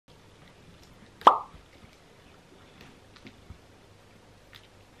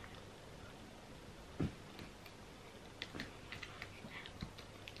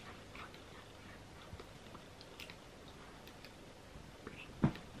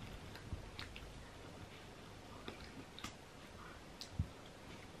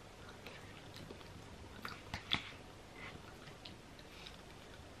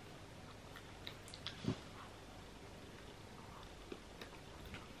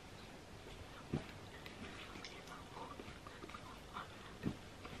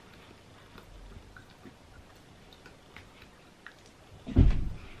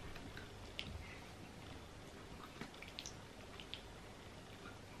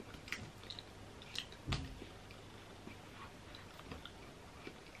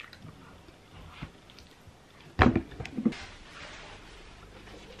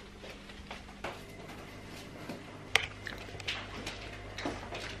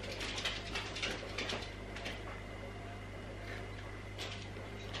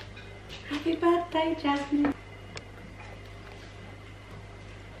Happy birthday, Jasmine.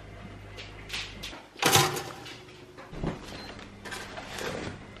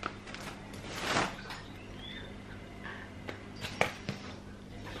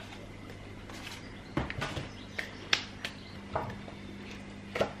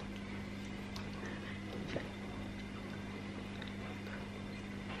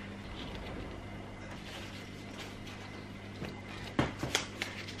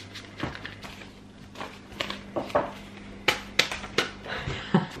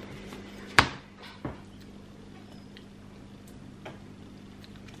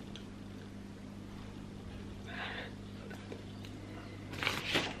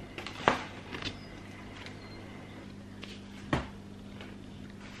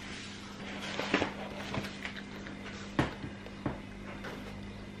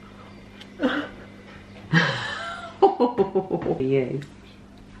 You.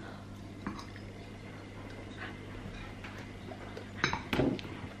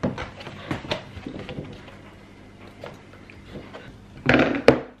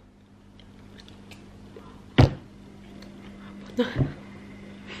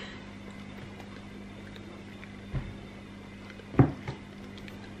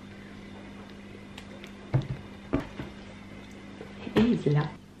 It is love.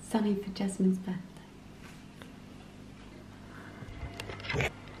 Sunny for Jasmine's birthday.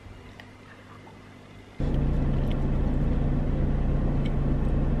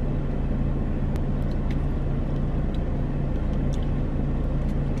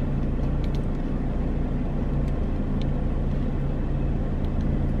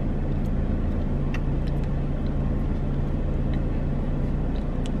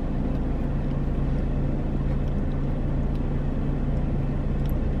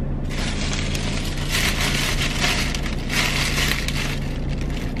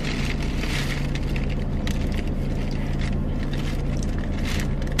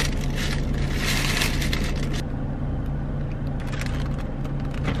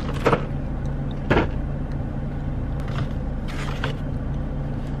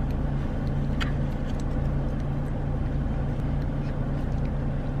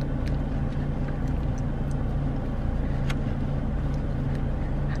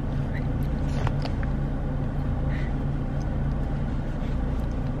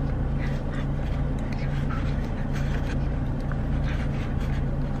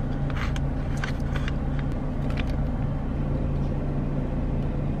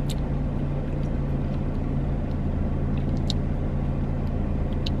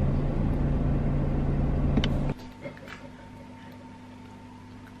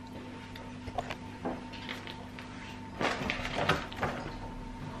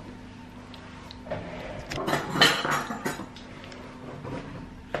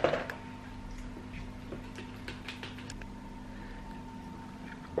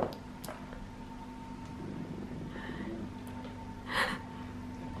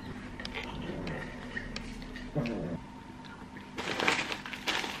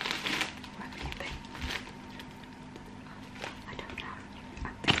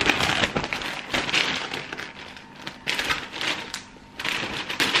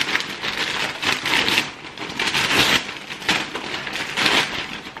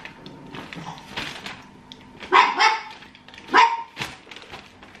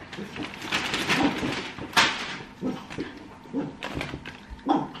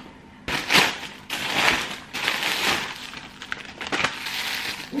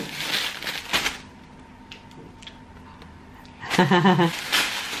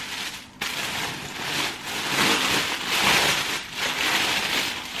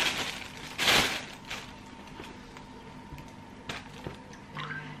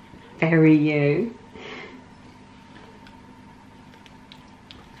 Very you.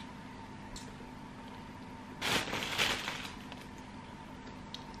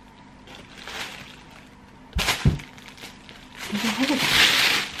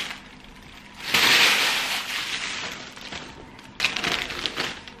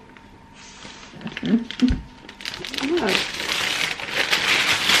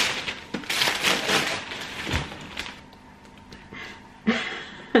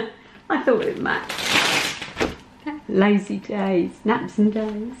 I thought it matched. Lazy days, naps and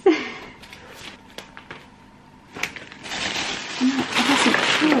days. I wasn't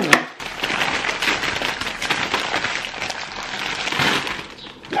sure.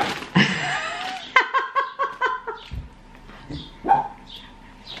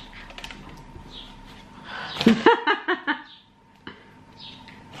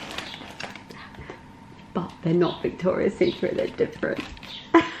 But they're not Victoria's Secret, they're different.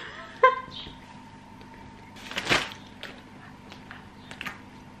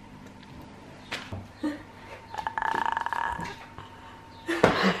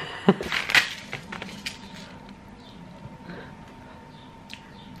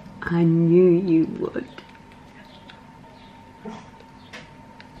 I knew you would.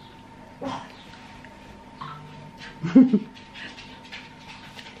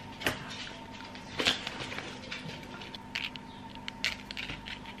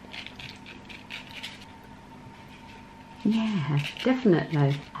 Yeah,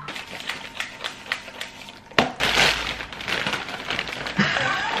 definitely.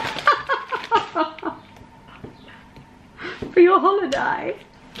 For your holiday.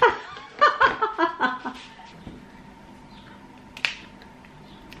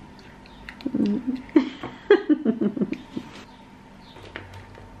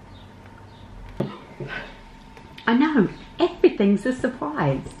 I know, everything's a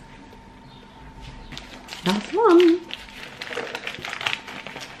surprise. Last one.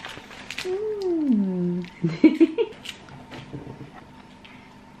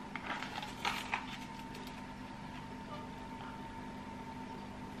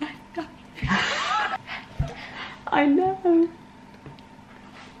 I know.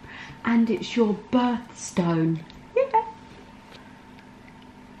 And it's your birthstone. Yeah.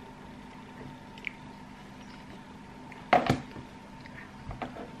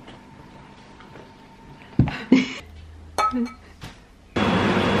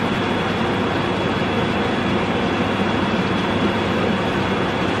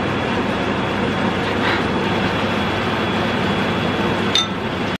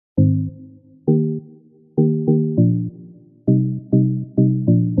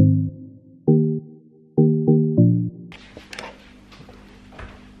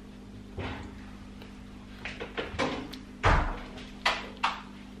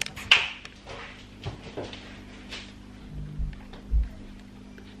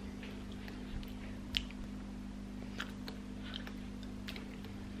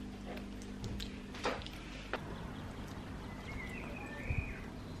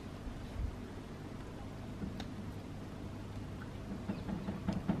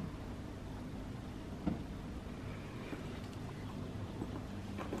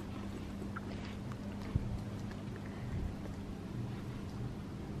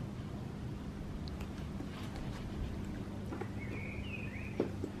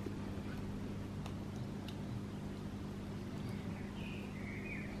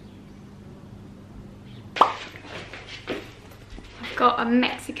 Got a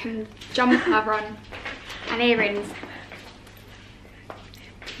Mexican jumper on and earrings.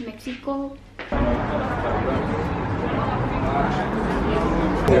 Mexico. I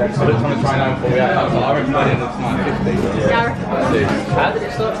just want to try and out for you. I recommend it's my 50. Yeah, I reckon. How did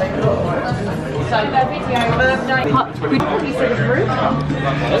it start taking off? So the video birthday. You said it's rude.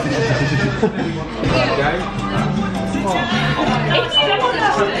 It's similar.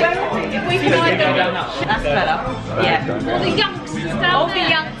 We can either. That's better. Yeah. All the youngsters down All there. the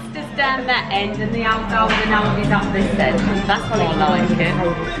youngsters down that end and the old golden oldies up this end. That's what I like it.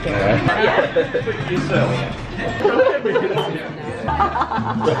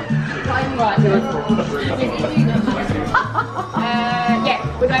 Yeah,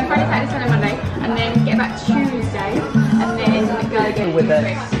 we're going Friday, Saturday, Sunday, Monday, and then get back Tuesday, and then go again with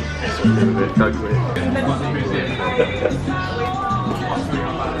it. Go for it.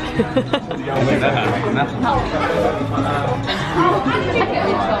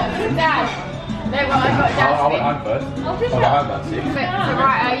 Dad, no, well, I got Jazzy. I'm first.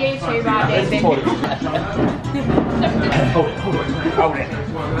 Right, YouTube idea. Hold it.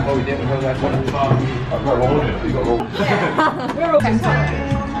 Oh, we didn't go that one.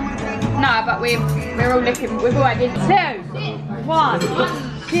 No, but we're all looking. We've all added 2, 1,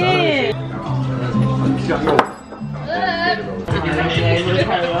 cheers!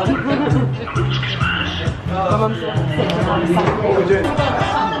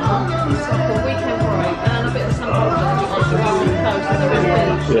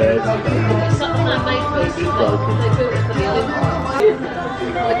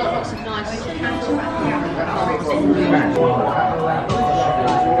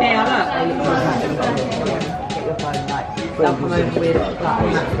 They'll come over with like,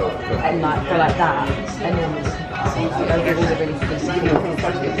 and like go like that, and then they'll give all the really specific.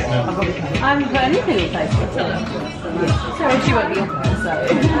 I haven't put anything in Facebook. So she won't be on there, so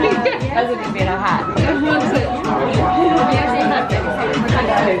as if it's been a hat.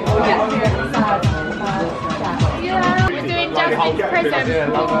 Yeah, we're doing Jasmine's present.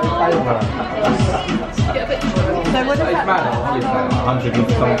 So what does that mean? 100 and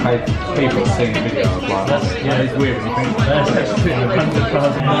some people seeing videos like that. Yeah, it's weird when you think that's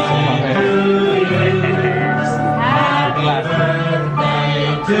 100,000. Happy birthday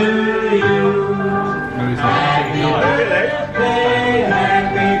to you. Happy birthday,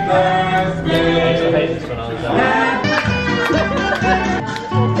 happy birthday.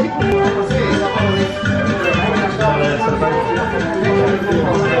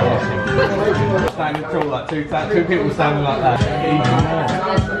 Standing tall, like two people standing like that.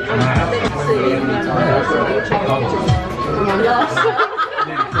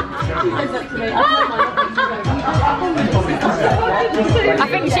 I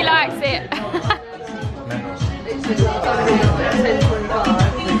think she likes it.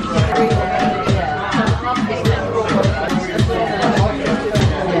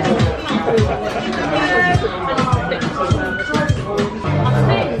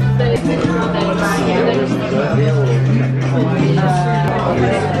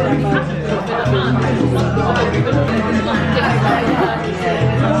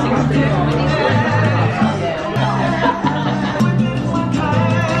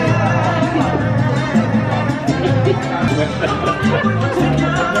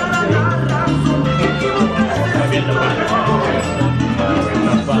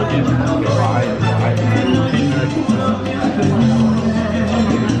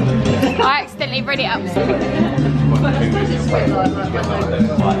 I accidentally read it up. Oh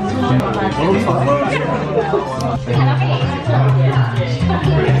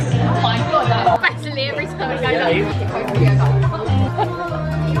my god, that's basically every time I go down.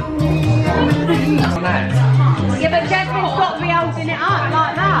 Yeah, but Jasmine's got to be holding it up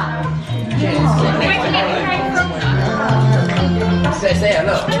like that. Say it,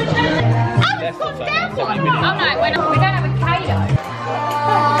 look. Oh, it's gone down one. Oh no, we don't have a Kato.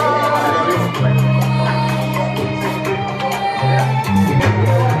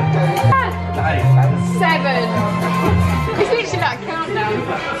 7. It's literally like a countdown.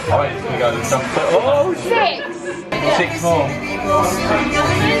 Oh, wait, it's going to go to some. Oh, 6. 6 more.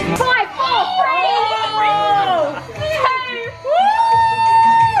 5, 4, 3, 2, woo!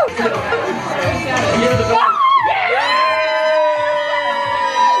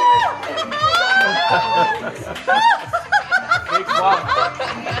 Big one.